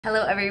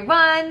Hello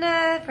everyone!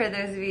 For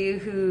those of you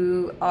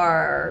who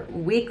are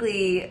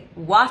weekly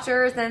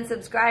watchers and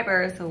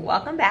subscribers,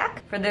 welcome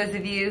back. For those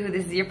of you who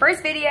this is your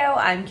first video,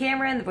 I'm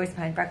Cameron, the voice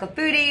behind Freckled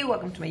Foodie.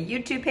 Welcome to my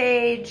YouTube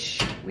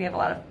page. We have a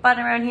lot of fun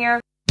around here.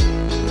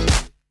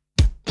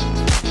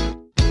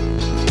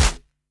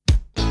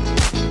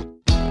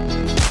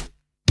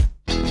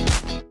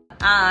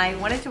 I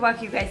wanted to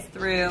walk you guys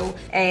through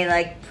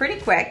a pretty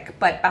quick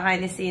but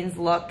behind the scenes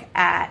look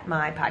at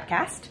my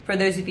podcast. For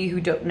those of you who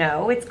don't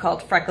know, it's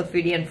called Freckled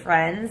Foodie and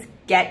Friends.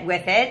 Get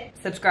with it,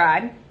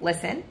 subscribe,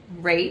 listen,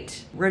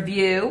 rate,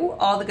 review,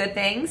 all the good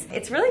things.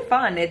 It's really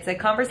fun. It's a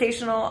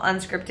conversational,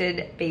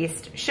 unscripted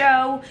based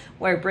show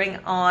where I bring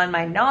on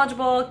my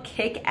knowledgeable,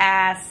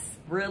 kick-ass,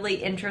 really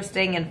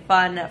interesting and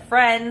fun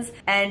friends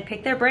and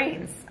pick their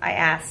brains. I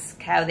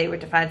ask how they would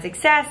define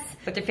success,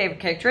 what their favorite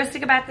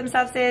characteristic about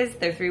themselves is,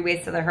 their 3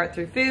 ways to their heart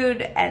through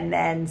food, and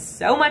then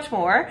so much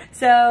more.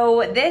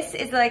 So this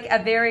is like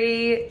a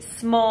very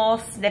small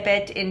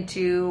snippet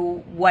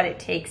into what it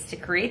takes to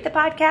create the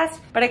podcast,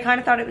 but I kind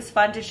of thought it was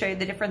fun to show you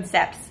the different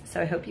steps.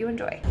 So I hope you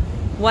enjoy.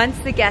 Once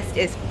the guest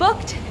is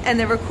booked and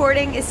the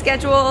recording is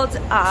scheduled,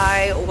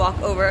 I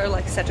walk over,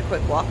 like such a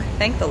quick walk,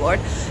 thank the Lord,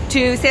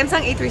 to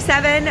Samsung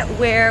A37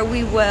 where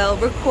we will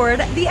record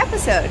the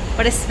episode.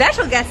 But a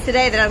special guest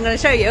today that I'm going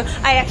to show you,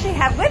 I actually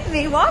have with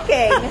me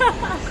walking.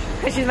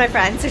 Because she's my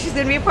friend, so she's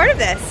going to be a part of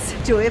this.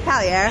 Julia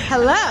Pallier,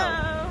 hello.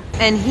 Hello.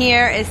 And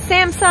here is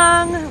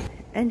Samsung,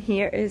 and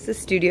here is the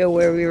studio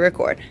where we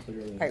record.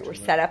 All right, we're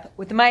set up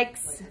with the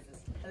mics.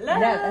 Hello. No,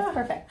 that's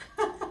perfect.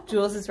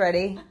 Jules is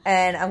ready,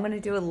 and I'm gonna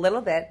do a little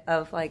bit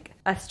of like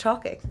us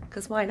talking,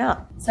 because why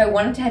not? So I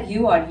wanted to have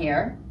you on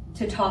here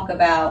to talk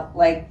about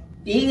like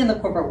being in the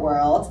corporate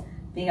world,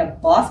 being a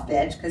boss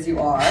bitch, because you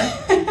are,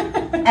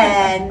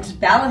 and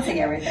balancing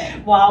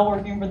everything. While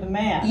working for the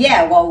man.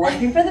 Yeah, while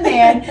working for the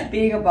man,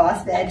 being a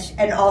boss bitch,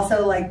 and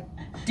also like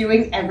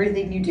doing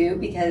everything you do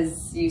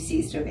because you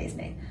cease to amaze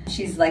me.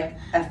 She's like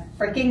a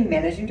freaking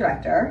managing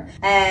director,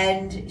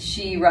 and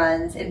she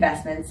runs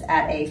investments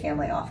at a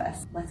family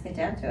office. Let's get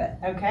down to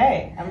it.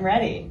 Okay, I'm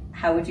ready.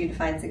 How would you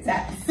define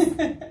success?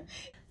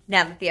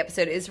 Now that the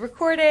episode is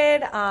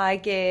recorded, I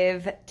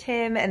give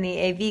Tim and the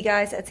AV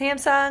guys at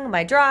Samsung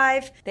my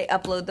drive. They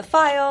upload the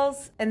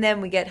files, and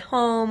then we get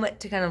home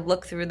to kind of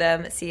look through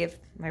them, see if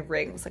my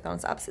ring was like on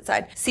its opposite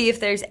side, see if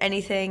there's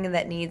anything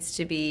that needs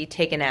to be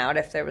taken out,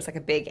 if there was like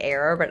a big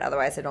error, but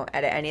otherwise I don't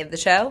edit any of the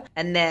show.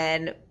 And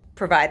then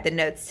provide the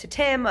notes to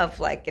Tim of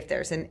like if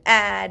there's an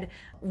ad,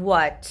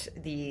 what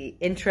the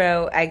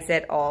intro,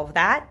 exit, all of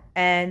that,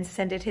 and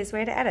send it his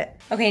way to edit.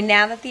 Okay,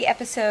 now that the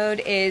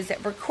episode is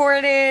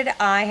recorded,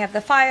 I have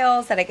the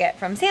files that I get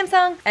from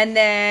Samsung, and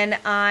then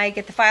I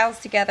get the files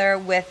together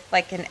with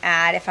like an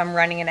ad. If I'm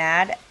running an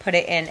ad, put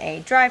it in a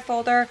drive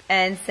folder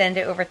and send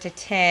it over to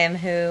Tim,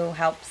 who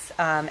helps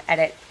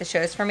edit the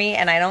shows for me.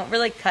 And I don't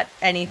really cut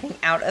anything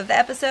out of the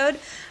episode,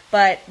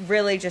 but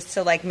really just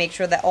to like make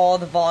sure that all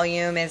the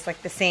volume is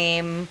like the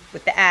same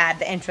with the ad,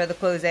 the intro, the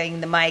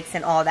closing, the mics,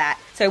 and all that.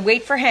 So I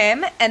wait for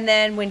him, and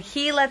then when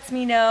he lets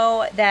me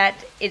know that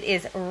it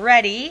is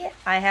ready,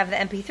 I have the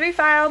MP3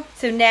 file.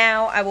 So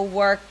now I will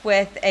work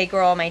with a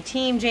girl on my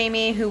team,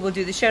 Jamie, who will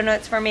do the show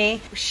notes for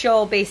me.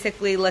 She'll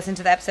basically listen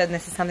to the episode, and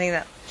this is something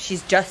that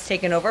she's just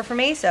taken over for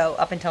me, so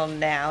up until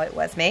now it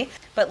was me.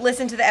 But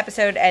listen to the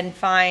episode and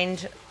find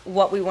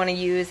what we want to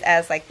use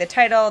as like the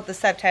title, the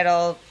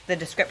subtitle, the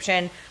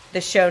description, the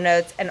show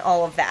notes, and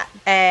all of that.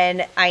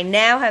 And I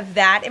now have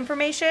that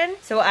information,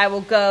 so I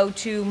will go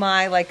to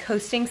my like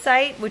hosting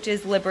site, which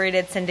is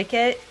Liberated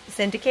Syndicated,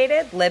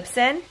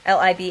 Libsyn,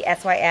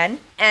 Libsyn,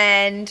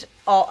 and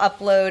I'll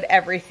upload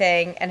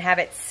everything and have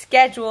it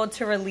scheduled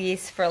to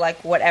release for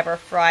like whatever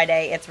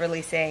Friday it's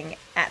releasing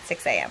at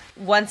 6 a.m.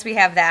 Once we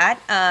have that,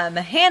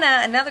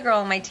 Hannah, another girl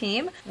on my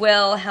team,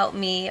 will help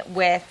me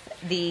with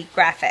the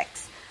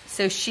graphics.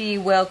 So she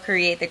will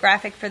create the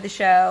graphic for the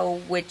show,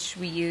 which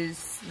we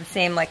use the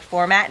same like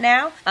format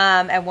now,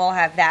 and we'll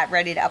have that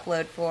ready to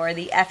upload for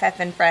the FF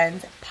and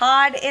Friends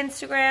pod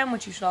Instagram,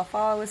 which you should all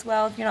follow as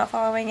well if you're not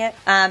following it.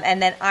 And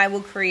then I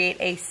will create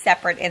a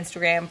separate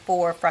Instagram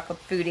for Freckled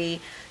Foodie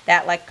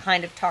that like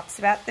kind of talks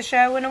about the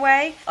show in a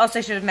way. Also,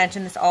 I should have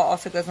mentioned this all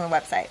also goes on the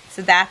website.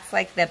 So that's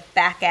like the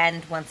back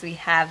end once we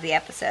have the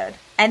episode.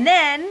 And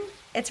then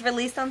it's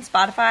released on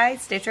Spotify,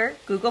 Stitcher,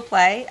 Google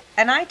Play,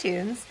 and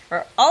iTunes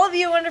for all of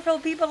you wonderful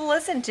people to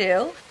listen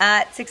to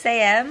at 6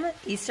 a.m.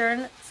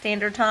 Eastern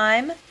Standard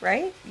Time,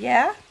 right?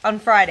 Yeah, on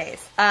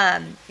Fridays.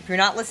 If you're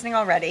not listening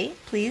already,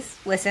 please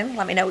listen.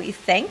 Let me know what you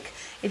think.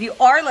 If you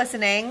are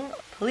listening,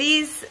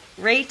 please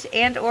rate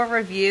and or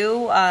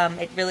review.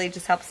 It really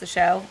just helps the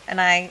show, and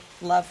I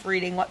love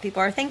reading what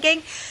people are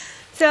thinking.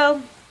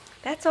 So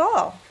that's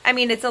all. I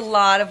mean, it's a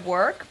lot of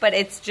work, but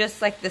it's just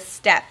like the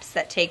steps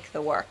that take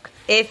the work.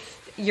 If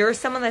you're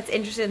someone that's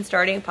interested in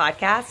starting a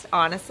podcast,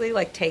 honestly,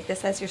 like take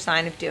this as your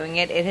sign of doing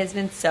it. It has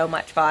been so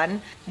much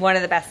fun. One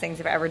of the best things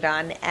I've ever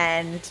done,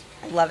 and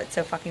I love it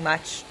so fucking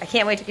much. I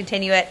can't wait to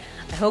continue it.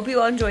 I hope you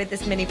all enjoyed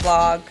this mini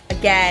vlog.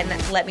 Again,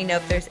 let me know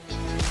if there's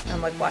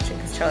I'm like watching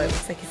because Charlie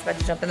looks like he's about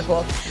to jump in the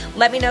pool.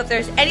 Let me know if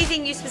there's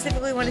anything you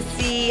specifically want to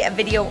see a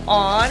video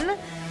on.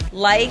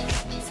 Like,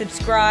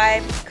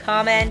 subscribe,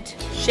 comment,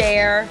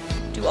 share,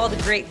 do all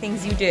the great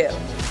things you do.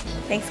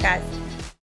 Thanks, guys.